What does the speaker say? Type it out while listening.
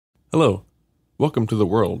Hello, welcome to the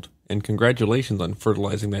world, and congratulations on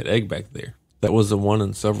fertilizing that egg back there. That was a 1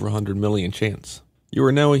 in several hundred million chance. You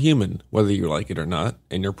are now a human, whether you like it or not,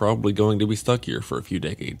 and you're probably going to be stuck here for a few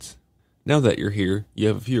decades. Now that you're here, you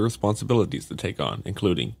have a few responsibilities to take on,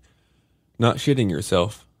 including not shitting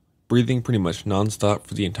yourself, breathing pretty much non-stop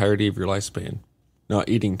for the entirety of your lifespan, not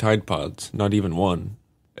eating Tide Pods, not even one,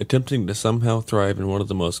 attempting to somehow thrive in one of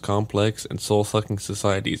the most complex and soul-sucking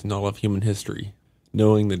societies in all of human history,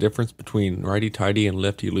 knowing the difference between righty-tighty and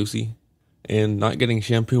lefty-loosey, and not getting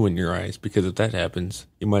shampoo in your eyes, because if that happens,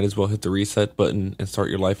 you might as well hit the reset button and start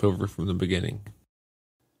your life over from the beginning.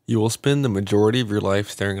 You will spend the majority of your life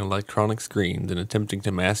staring at electronic screens and attempting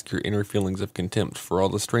to mask your inner feelings of contempt for all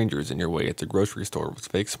the strangers in your way at the grocery store with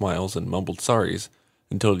fake smiles and mumbled sorries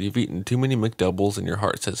until you've eaten too many McDoubles and your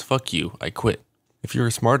heart says, "Fuck you, I quit." If you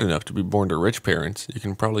are smart enough to be born to rich parents, you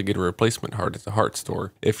can probably get a replacement heart at the heart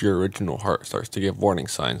store if your original heart starts to give warning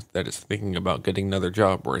signs that it's thinking about getting another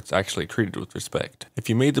job where it's actually treated with respect. If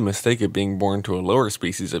you made the mistake of being born to a lower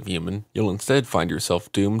species of human, you'll instead find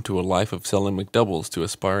yourself doomed to a life of selling McDoubles to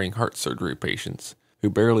aspiring heart surgery patients,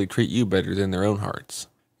 who barely treat you better than their own hearts.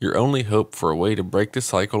 Your only hope for a way to break the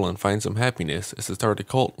cycle and find some happiness is to start a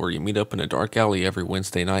cult where you meet up in a dark alley every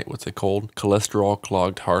Wednesday night with the cold,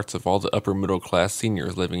 cholesterol-clogged hearts of all the upper-middle-class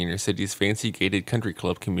seniors living in your city's fancy gated country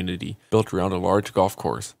club community built around a large golf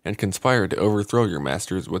course, and conspire to overthrow your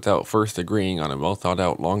masters without first agreeing on a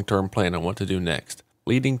well-thought-out long-term plan on what to do next,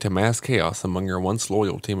 leading to mass chaos among your once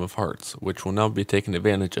loyal team of hearts, which will now be taken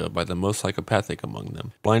advantage of by the most psychopathic among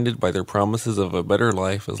them, blinded by their promises of a better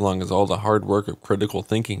life as long as all the hard work of critical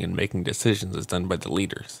thinking and making decisions is done by the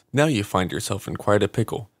leaders. Now you find yourself in quite a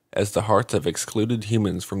pickle, as the hearts have excluded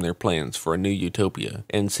humans from their plans for a new utopia,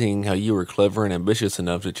 and seeing how you were clever and ambitious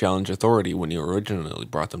enough to challenge authority when you originally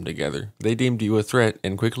brought them together, they deemed you a threat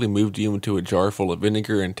and quickly moved you into a jar full of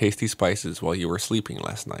vinegar and tasty spices while you were sleeping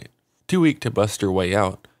last night. Too weak to bust your way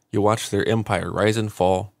out, you watch their empire rise and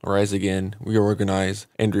fall, rise again, reorganize,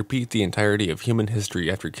 and repeat the entirety of human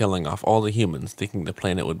history after killing off all the humans thinking the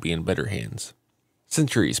planet would be in better hands.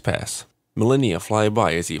 Centuries pass. Millennia fly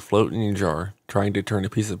by as you float in your jar, trying to turn a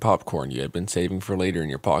piece of popcorn you had been saving for later in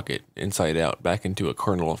your pocket, inside out, back into a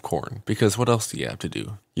kernel of corn. Because what else do you have to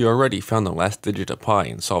do? You already found the last digit of pi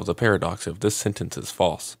and solved the paradox of this sentence is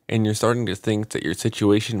false, and you're starting to think that your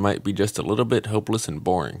situation might be just a little bit hopeless and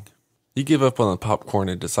boring. You give up on the popcorn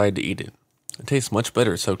and decide to eat it. It tastes much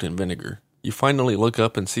better soaked in vinegar. You finally look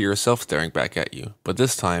up and see yourself staring back at you, but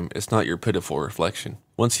this time, it's not your pitiful reflection.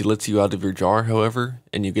 Once he lets you out of your jar, however,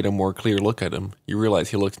 and you get a more clear look at him, you realize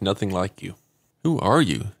he looks nothing like you. "Who are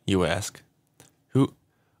you?" you ask.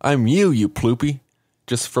 "I'm you, you ploopy.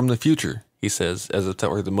 Just from the future," he says, as if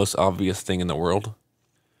that were the most obvious thing in the world.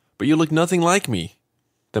 "But you look nothing like me."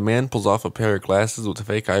 The man pulls off a pair of glasses with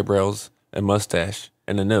fake eyebrows, a mustache,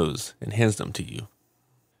 and a nose, and hands them to you.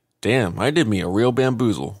 "Damn, I did me a real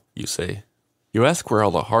bamboozle," you say. You ask where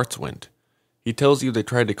all the hearts went. He tells you they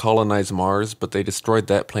tried to colonize Mars, but they destroyed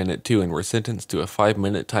that planet too and were sentenced to a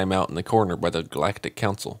 5-minute timeout in the corner by the Galactic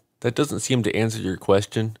Council. That doesn't seem to answer your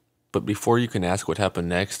question, but before you can ask what happened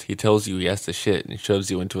next, he tells you he has to shit and shoves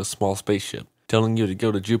you into a small spaceship, telling you to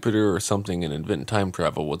go to Jupiter or something and invent time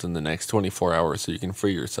travel within the next 24 hours so you can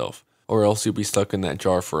free yourself, or else you'll be stuck in that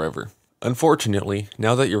jar forever. Unfortunately,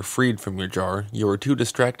 now that you're freed from your jar, you are too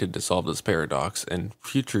distracted to solve this paradox, and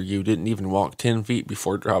future you didn't even walk 10 feet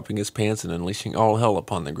before dropping his pants and unleashing all hell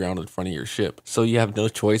upon the ground in front of your ship, so you have no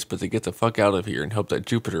choice but to get the fuck out of here and hope that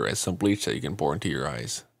Jupiter has some bleach that you can pour into your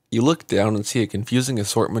eyes. You look down and see a confusing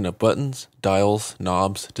assortment of buttons, dials,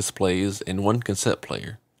 knobs, displays, and one cassette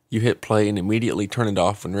player. You hit play and immediately turn it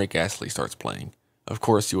off when Rick Astley starts playing. Of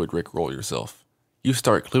course you would Rickroll yourself. You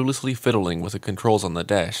start cluelessly fiddling with the controls on the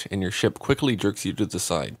dash, and your ship quickly jerks you to the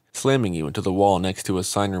side, slamming you into the wall next to a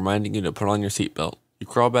sign reminding you to put on your seatbelt. You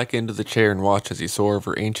crawl back into the chair and watch as you soar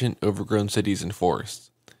over ancient, overgrown cities and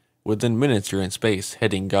forests. Within minutes you're in space,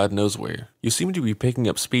 heading God knows where. You seem to be picking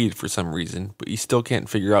up speed for some reason, but you still can't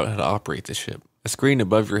figure out how to operate the ship. A screen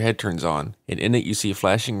above your head turns on, and in it you see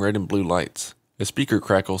flashing red and blue lights. A speaker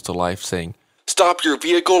crackles to life saying, "Stop your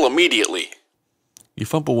vehicle immediately!" You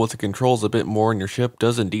fumble with the controls a bit more and your ship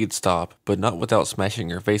does indeed stop, but not without smashing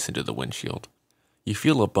your face into the windshield. You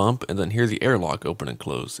feel a bump and then hear the airlock open and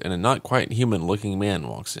close, and a not quite human-looking man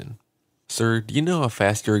walks in. "Sir, do you know how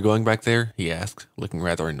fast you're going back there?" he asks, looking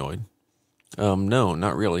rather annoyed. No,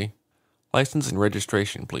 not really. License and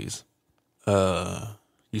registration, please."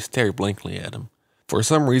 You stare blankly at him. For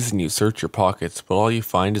some reason you search your pockets, but all you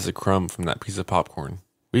find is a crumb from that piece of popcorn.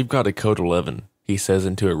 "We've got a code 11, he says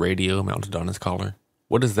into a radio mounted on his collar.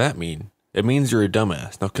 "What does that mean?" "It means you're a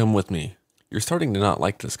dumbass. Now come with me." You're starting to not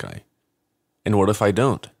like this guy. And what if I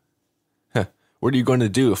don't? Heh, what are you going to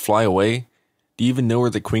do, fly away? Do you even know where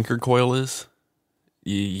the Quinker coil is?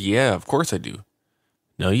 Yeah, of course I do.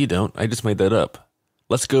 No, you don't. I just made that up.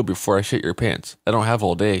 Let's go before I shit your pants. I don't have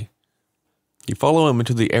all day. You follow him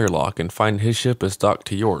into the airlock and find his ship is docked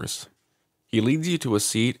to yours. He leads you to a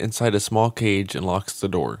seat inside a small cage and locks the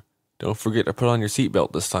door. Don't forget to put on your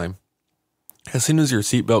seatbelt this time. As soon as your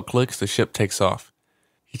seatbelt clicks, the ship takes off.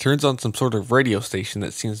 He turns on some sort of radio station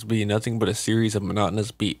that seems to be nothing but a series of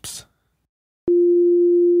monotonous beeps.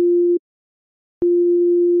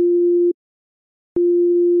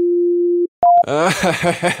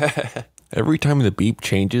 Every time the beep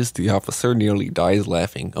changes, the officer nearly dies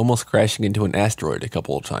laughing, almost crashing into an asteroid a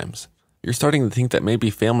couple of times. You're starting to think that maybe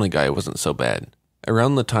Family Guy wasn't so bad.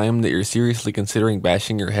 Around the time that you're seriously considering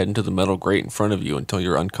bashing your head into the metal grate in front of you until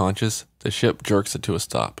you're unconscious, the ship jerks it to a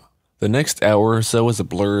stop. The next hour or so is a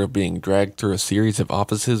blur of being dragged through a series of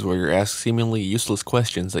offices where you're asked seemingly useless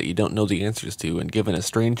questions that you don't know the answers to and given a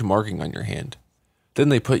strange marking on your hand. Then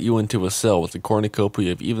they put you into a cell with a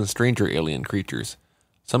cornucopia of even stranger alien creatures,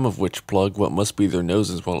 some of which plug what must be their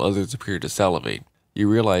noses while others appear to salivate. You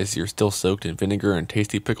realize you're still soaked in vinegar and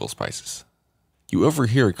tasty pickle spices. You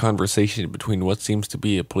overhear a conversation between what seems to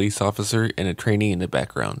be a police officer and a trainee in the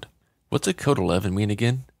background. What's a code 11 mean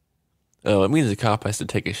again? Oh, it means a cop has to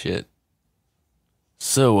take a shit.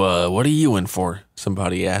 So, what are you in for?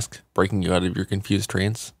 Somebody asked, breaking you out of your confused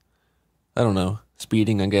trance. I don't know.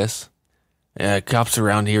 Speeding, I guess. Cops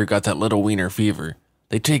around here got that little wiener fever.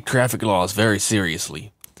 They take traffic laws very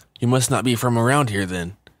seriously. You must not be from around here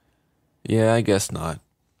then. Yeah, I guess not.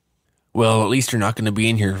 Well, at least you're not going to be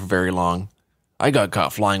in here for very long. I got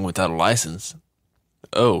caught flying without a license.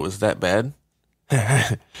 Oh, is that bad?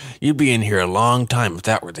 You'd be in here a long time if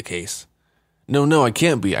that were the case. No, I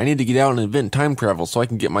can't be. I need to get out and invent time travel so I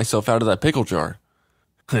can get myself out of that pickle jar.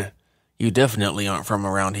 You definitely aren't from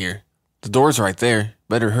around here. The door's right there.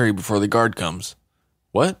 Better hurry before the guard comes.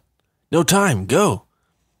 What? No time, go!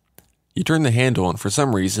 You turn the handle and for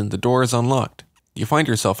some reason the door is unlocked. You find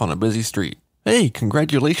yourself on a busy street. Hey,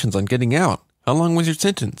 congratulations on getting out. How long was your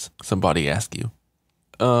sentence? Somebody asked you.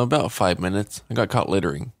 About 5 minutes. I got caught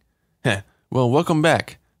littering. Heh, well, welcome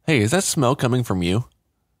back. Hey, is that smell coming from you?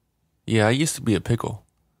 Yeah, I used to be a pickle.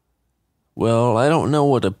 Well, I don't know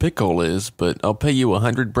what a pickle is, but I'll pay you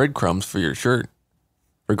 100 breadcrumbs for your shirt.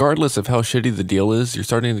 Regardless of how shitty the deal is, you're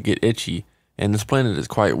starting to get itchy, and this planet is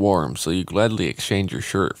quite warm, so you gladly exchange your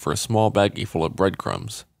shirt for a small baggie full of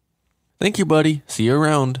breadcrumbs. Thank you, buddy. See you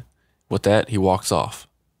around. With that, he walks off.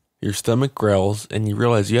 Your stomach growls, and you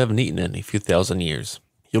realize you haven't eaten in a few thousand years.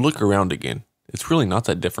 You look around again. It's really not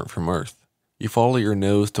that different from Earth. You follow your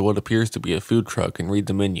nose to what appears to be a food truck and read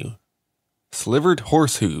the menu. Slivered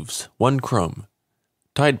horse hooves, 1 crumb.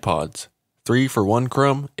 Tide Pods, 3 for 1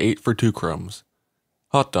 crumb, 8 for 2 crumbs.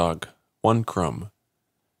 Hot dog, 1 crumb.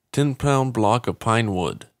 10-pound block of pine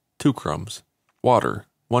wood, 2 crumbs. Water,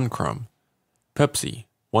 1 crumb. Pepsi,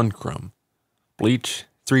 1 crumb. Bleach,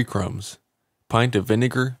 3 crumbs. Pint of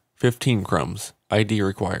vinegar, 15 crumbs. ID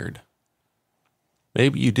required.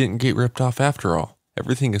 Maybe you didn't get ripped off after all.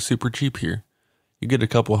 Everything is super cheap here. You get a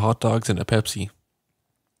couple hot dogs and a Pepsi.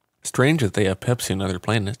 Strange that they have Pepsi on other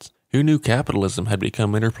planets. Who knew capitalism had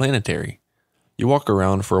become interplanetary? You walk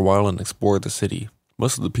around for a while and explore the city.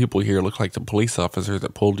 Most of the people here look like the police officer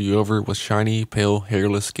that pulled you over with shiny, pale,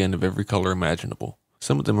 hairless skin of every color imaginable.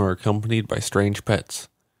 Some of them are accompanied by strange pets.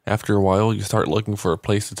 After a while, you start looking for a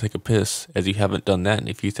place to take a piss, as you haven't done that in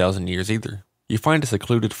a few thousand years either. You find a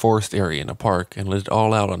secluded forest area in a park and let it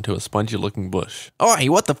all out onto a spongy-looking bush. Oi,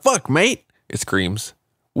 what the fuck, mate? It screams.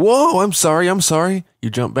 Whoa, I'm sorry. You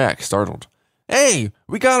jump back, startled. Hey,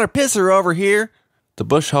 we got our pisser over here. The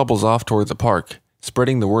bush hobbles off toward the park,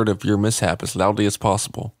 spreading the word of your mishap as loudly as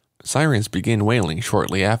possible. Sirens begin wailing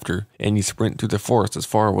shortly after, and you sprint through the forest as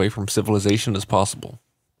far away from civilization as possible.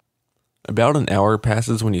 About an hour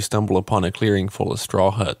passes when you stumble upon a clearing full of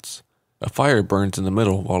straw huts. A fire burns in the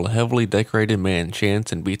middle while a heavily decorated man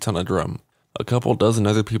chants and beats on a drum. A couple dozen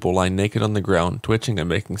other people lie naked on the ground, twitching and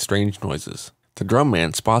making strange noises. The drum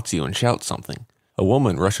man spots you and shouts something. A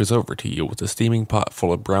woman rushes over to you with a steaming pot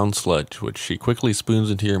full of brown sludge, which she quickly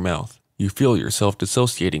spoons into your mouth. You feel yourself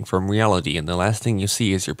dissociating from reality, and the last thing you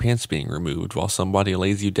see is your pants being removed while somebody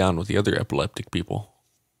lays you down with the other epileptic people.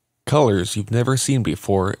 Colors you've never seen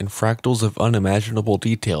before and fractals of unimaginable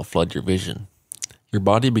detail flood your vision. Your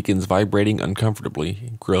body begins vibrating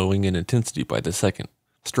uncomfortably, growing in intensity by the second.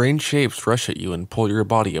 Strange shapes rush at you and pull your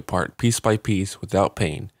body apart piece by piece without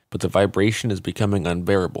pain, but the vibration is becoming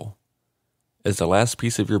unbearable. As the last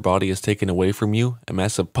piece of your body is taken away from you, a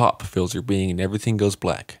massive pop fills your being and everything goes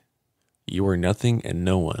black. You were nothing and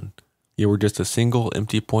no one. You were just a single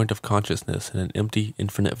empty point of consciousness in an empty,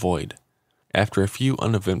 infinite void. After a few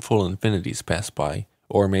uneventful infinities pass by,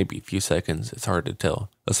 or maybe a few seconds, it's hard to tell,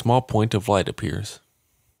 a small point of light appears.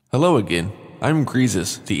 Hello again. I'm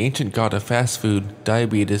Greasus, the ancient god of fast food,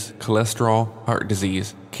 diabetes, cholesterol, heart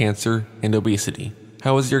disease, cancer, and obesity.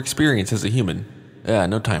 How was your experience as a human?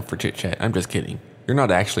 No time for chit-chat, I'm just kidding. You're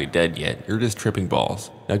not actually dead yet, you're just tripping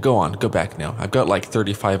balls. Now go on, go back now. I've got like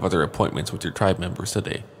 35 other appointments with your tribe members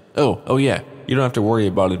today. Oh yeah, you don't have to worry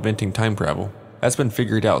about inventing time travel. That's been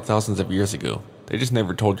figured out thousands of years ago. They just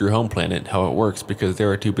never told your home planet how it works because they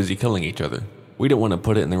were too busy killing each other. We don't want to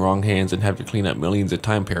put it in the wrong hands and have to clean up millions of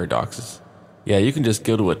time paradoxes. Yeah, you can just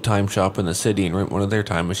go to a time shop in the city and rent one of their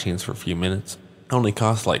time machines for a few minutes. It only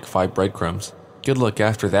costs like 5 breadcrumbs. Good luck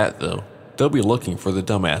after that though. They'll be looking for the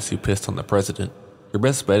dumbass who pissed on the president. Your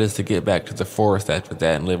best bet is to get back to the forest after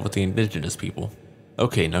that and live with the indigenous people.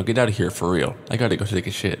 Okay, now get out of here for real. I gotta go take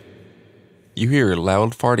a shit. You hear a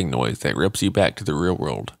loud farting noise that rips you back to the real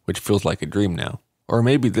world, which feels like a dream now. Or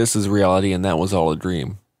maybe this is reality and that was all a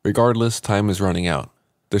dream. Regardless, time is running out.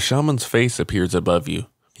 The shaman's face appears above you.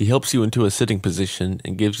 He helps you into a sitting position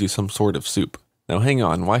and gives you some sort of soup. Now hang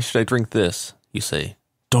on, why should I drink this? You say.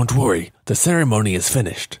 Don't worry, the ceremony is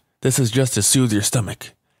finished. This is just to soothe your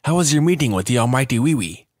stomach. How was your meeting with the almighty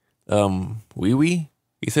Wee-Wee? Wee-Wee?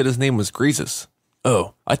 He said his name was Greasus.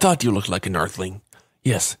 Oh, I thought you looked like an earthling.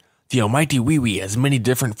 Yes, the almighty Wee-Wee has many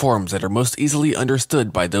different forms that are most easily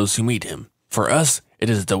understood by those who meet him. For us, it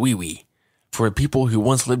is the Wee-Wee. For people who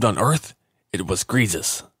once lived on Earth, it was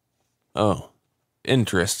Greasus. Oh,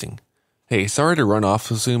 interesting. Hey, sorry to run off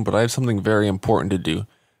so soon, but I have something very important to do.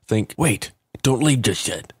 Wait, don't leave just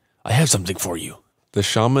yet. I have something for you. The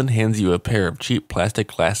shaman hands you a pair of cheap plastic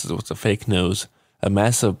glasses with a fake nose, a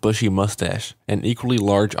massive bushy mustache, and equally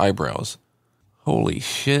large eyebrows. Holy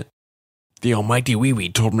shit. The almighty Wee-Wee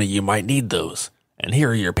told me you might need those, and here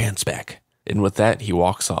are your pants back. And with that, he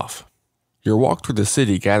walks off. Your walk through the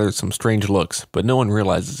city gathers some strange looks, but no one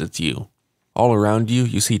realizes it's you. All around you,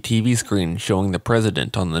 you see TV screens showing the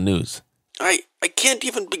president on the news. I can't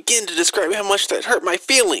even begin to describe how much that hurt my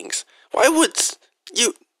feelings. Why would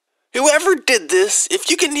you... Whoever did this, if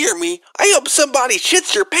you can hear me, I hope somebody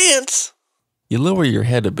shits your pants. You lower your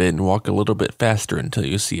head a bit and walk a little bit faster until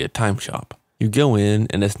you see a time shop. You go in,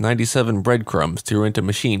 and it's 97 breadcrumbs to rent a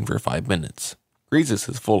machine for 5 minutes. Greasus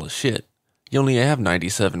is full of shit. You only have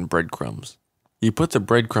 97 breadcrumbs. You put the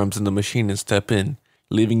breadcrumbs in the machine and step in,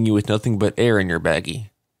 leaving you with nothing but air in your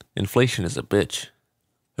baggie. Inflation is a bitch.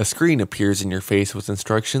 A screen appears in your face with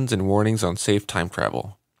instructions and warnings on safe time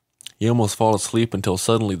travel. You almost fall asleep until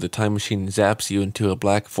suddenly the time machine zaps you into a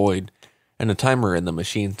black void, and a timer in the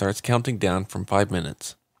machine starts counting down from 5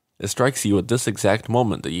 minutes. It strikes you at this exact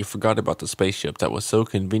moment that you forgot about the spaceship that was so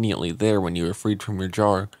conveniently there when you were freed from your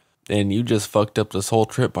jar, and you just fucked up this whole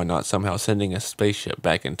trip by not somehow sending a spaceship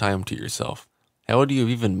back in time to yourself. How would you have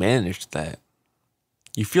even managed that?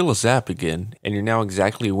 You feel a zap again, and you're now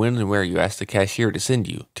exactly when and where you asked the cashier to send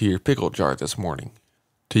you, to your pickle jar this morning.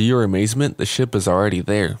 To your amazement, the ship is already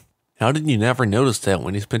there. How did you never notice that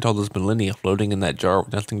when you spent all those millennia floating in that jar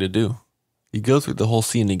with nothing to do? You go through the whole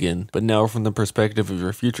scene again, but now from the perspective of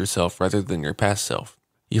your future self rather than your past self.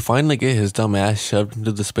 You finally get his dumb ass shoved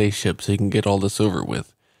into the spaceship so you can get all this over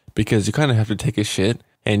with, because you kind of have to take a shit,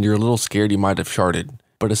 and you're a little scared you might have sharted.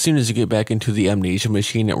 But as soon as you get back into the amnesia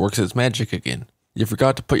machine, it works its magic again. You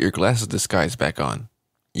forgot to put your glasses disguise back on.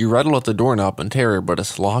 You rattle at the doorknob in terror, but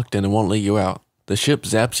it's locked and it won't let you out. The ship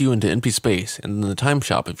zaps you into empty space, and then the time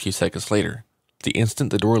shop a few seconds later. The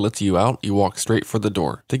instant the door lets you out, you walk straight for the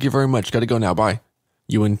door. Thank you very much, gotta go now, bye.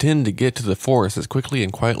 You intend to get to the forest as quickly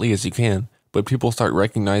and quietly as you can, but people start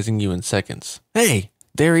recognizing you in seconds. Hey,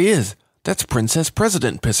 there he is! That's Princess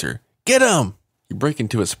President Pisser! Get him! You break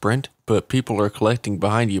into a sprint, but people are collecting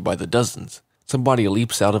behind you by the dozens. Somebody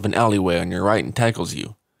leaps out of an alleyway on your right and tackles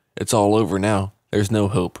you. It's all over now. There's no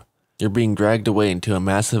hope. You're being dragged away into a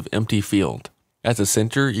massive empty field. At the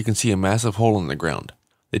center, you can see a massive hole in the ground.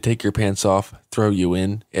 They take your pants off, throw you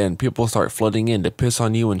in, and people start flooding in to piss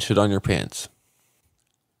on you and shit on your pants.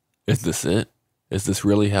 Is this it? Is this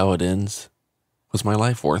really how it ends? Was my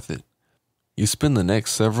life worth it? You spend the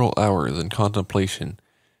next several hours in contemplation,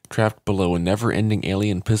 trapped below a never-ending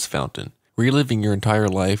alien piss fountain, reliving your entire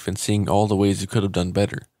life and seeing all the ways you could have done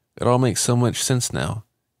better. It all makes so much sense now.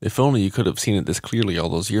 If only you could have seen it this clearly all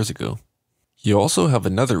those years ago. You also have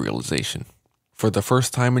another realization. For the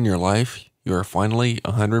first time in your life, you are finally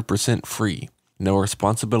 100% free. No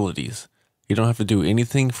responsibilities. You don't have to do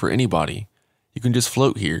anything for anybody. You can just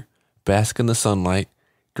float here, bask in the sunlight,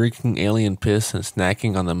 drinking alien piss and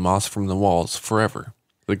snacking on the moss from the walls forever.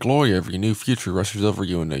 The glory of your new future rushes over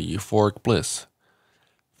you in a euphoric bliss.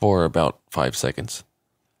 For about 5 seconds.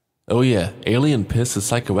 Oh yeah, alien piss is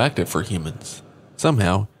psychoactive for humans.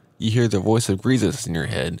 Somehow, you hear the voice of Greasus in your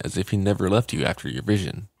head as if he never left you after your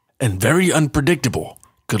vision. And very unpredictable.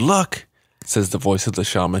 Good luck, says the voice of the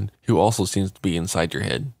shaman, who also seems to be inside your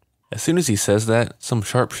head. As soon as he says that, some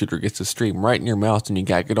sharpshooter gets a stream right in your mouth and you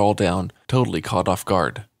gag it all down, totally caught off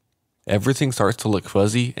guard. Everything starts to look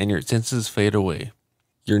fuzzy and your senses fade away.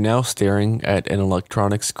 You're now staring at an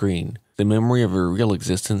electronic screen, the memory of your real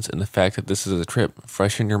existence and the fact that this is a trip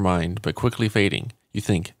fresh in your mind but quickly fading. You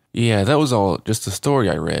think, yeah, that was all just a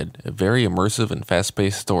story I read, a very immersive and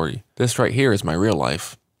fast-paced story. This right here is my real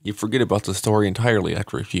life. You forget about the story entirely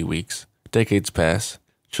after a few weeks. Decades pass.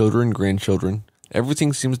 Children, grandchildren.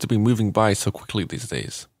 Everything seems to be moving by so quickly these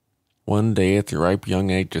days. One day at the ripe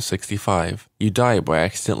young age of 65, you die by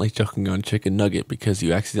accidentally choking on chicken nugget because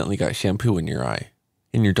you accidentally got shampoo in your eye.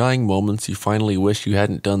 In your dying moments, you finally wish you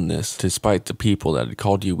hadn't done this to spite the people that had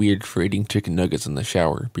called you weird for eating chicken nuggets in the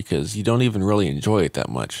shower because you don't even really enjoy it that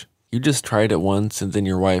much. You just tried it once and then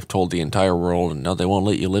your wife told the entire world and now they won't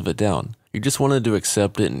let you live it down. You just wanted to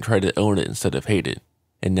accept it and try to own it instead of hate it.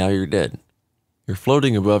 And now you're dead. You're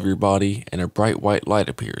floating above your body and a bright white light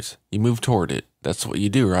appears. You move toward it. That's what you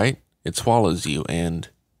do, right? It swallows you and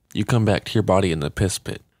you come back to your body in the piss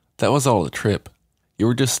pit. That was all a trip. You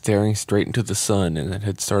were just staring straight into the sun and it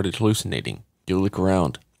had started hallucinating. You look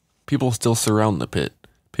around. People still surround the pit.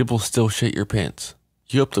 People still shit your pants.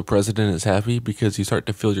 You hope the president is happy because you start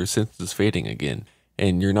to feel your senses fading again,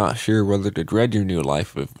 and you're not sure whether to dread your new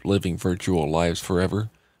life of living virtual lives forever,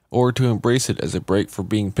 or to embrace it as a break for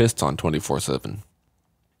being pissed on 24/7.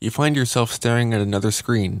 You find yourself staring at another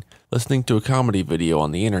screen, listening to a comedy video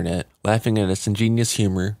on the internet, laughing at its ingenious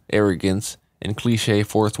humor, arrogance, and cliché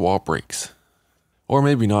fourth wall breaks. Or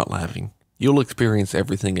maybe not laughing. You'll experience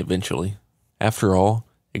everything eventually. After all,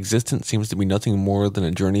 existence seems to be nothing more than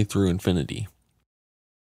a journey through infinity.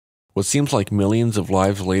 What seems like millions of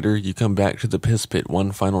lives later, you come back to the piss pit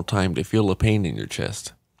one final time to feel a pain in your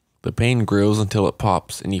chest. The pain grows until it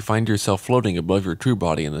pops, and you find yourself floating above your true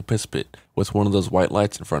body in the piss pit with one of those white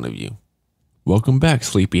lights in front of you. Welcome back,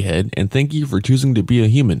 sleepyhead, and thank you for choosing to be a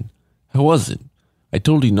human. How was it? I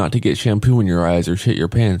told you not to get shampoo in your eyes or shit your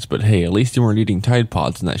pants, but hey, at least you weren't eating Tide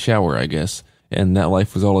Pods in that shower, I guess. And that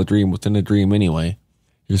life was all a dream within a dream anyway.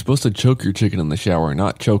 You're supposed to choke your chicken in the shower,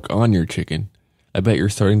 not choke on your chicken. I bet you're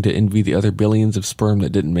starting to envy the other billions of sperm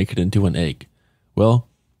that didn't make it into an egg. Well,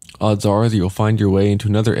 odds are that you'll find your way into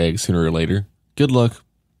another egg sooner or later. Good luck.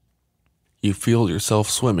 You feel yourself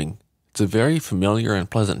swimming. It's a very familiar and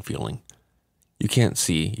pleasant feeling. You can't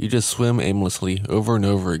see, you just swim aimlessly over and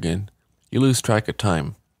over again. You lose track of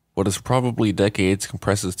time. What is probably decades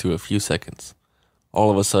compresses to a few seconds. All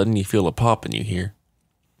of a sudden, you feel a pop and you hear,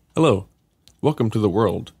 "Hello, welcome to the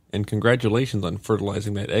world, and congratulations on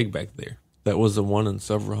fertilizing that egg back there. That was a 1 in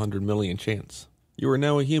several hundred million chance. You are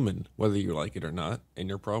now a human, whether you like it or not, and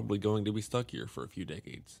you're probably going to be stuck here for a few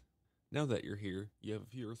decades. Now that you're here, you have a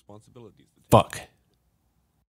few responsibilities to take." Fuck.